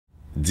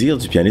Dire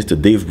du pianiste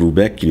Dave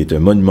Brubeck qu'il est un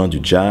monument du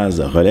jazz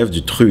relève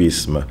du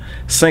truisme.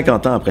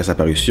 50 ans après sa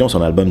parution,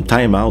 son album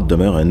Time Out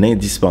demeure un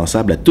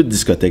indispensable à toute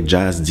discothèque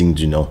jazz digne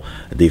du nom.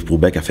 Dave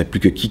Brubeck a fait plus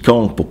que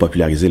quiconque pour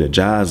populariser le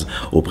jazz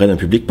auprès d'un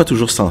public pas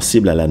toujours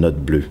sensible à la note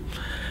bleue.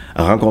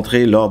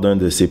 Rencontré lors d'un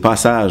de ses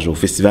passages au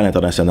Festival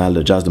international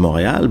de jazz de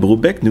Montréal,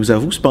 Brubeck nous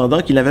avoue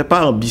cependant qu'il n'avait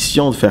pas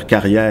ambition de faire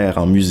carrière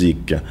en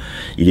musique.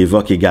 Il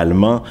évoque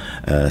également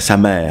sa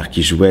mère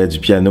qui jouait du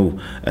piano,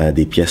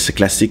 des pièces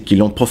classiques qui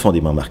l'ont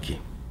profondément marqué.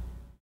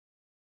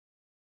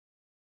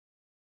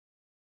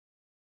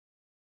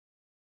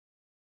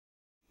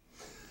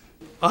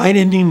 I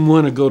didn't even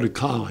want to go to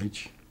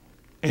college,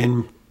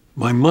 and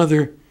my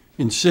mother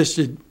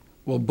insisted,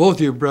 well, both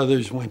your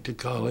brothers went to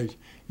college,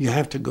 you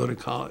have to go to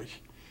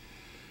college.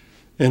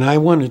 And I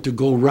wanted to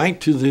go right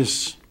to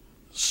this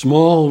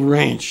small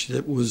ranch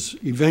that was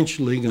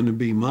eventually going to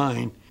be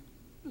mine.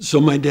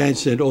 So my dad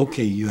said,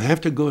 okay, you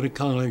have to go to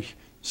college,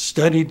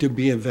 study to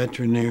be a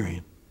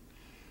veterinarian.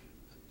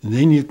 And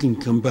then you can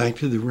come back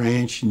to the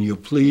ranch and you'll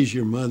please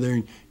your mother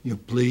and you'll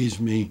please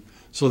me.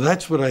 So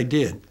that's what I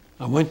did.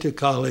 I went to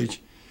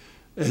college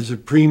as a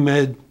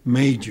pre-med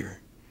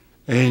major.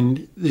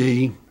 And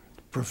the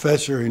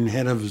professor and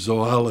head of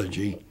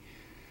zoology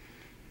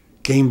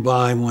came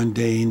by one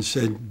day and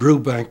said,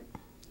 Brubeck,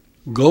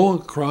 go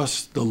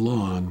across the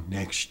lawn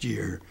next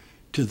year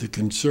to the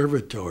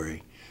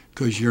conservatory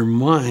because your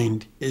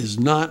mind is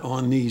not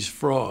on these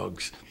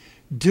frogs.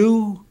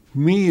 Do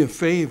me a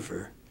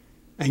favor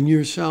and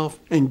yourself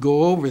and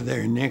go over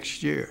there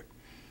next year.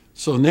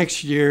 So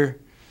next year,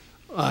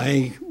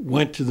 I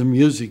went to the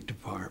music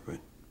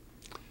department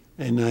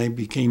and I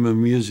became a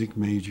music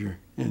major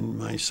in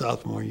my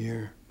sophomore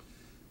year.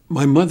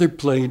 My mother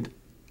played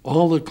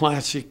all the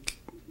classic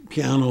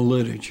piano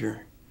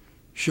literature,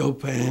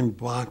 Chopin,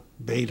 Bach,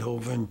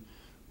 Beethoven,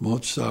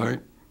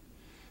 Mozart.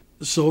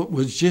 So it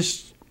was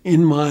just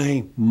in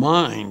my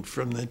mind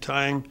from the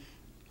time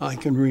I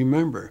can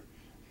remember.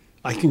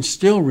 I can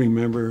still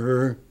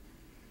remember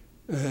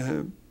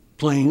her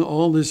playing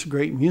all this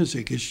great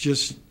music. It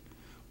just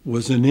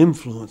was an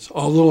influence.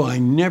 Although I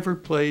never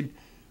played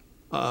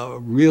a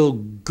real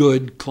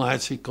good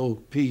classical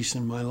piece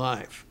in my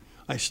life.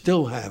 I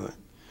still haven't.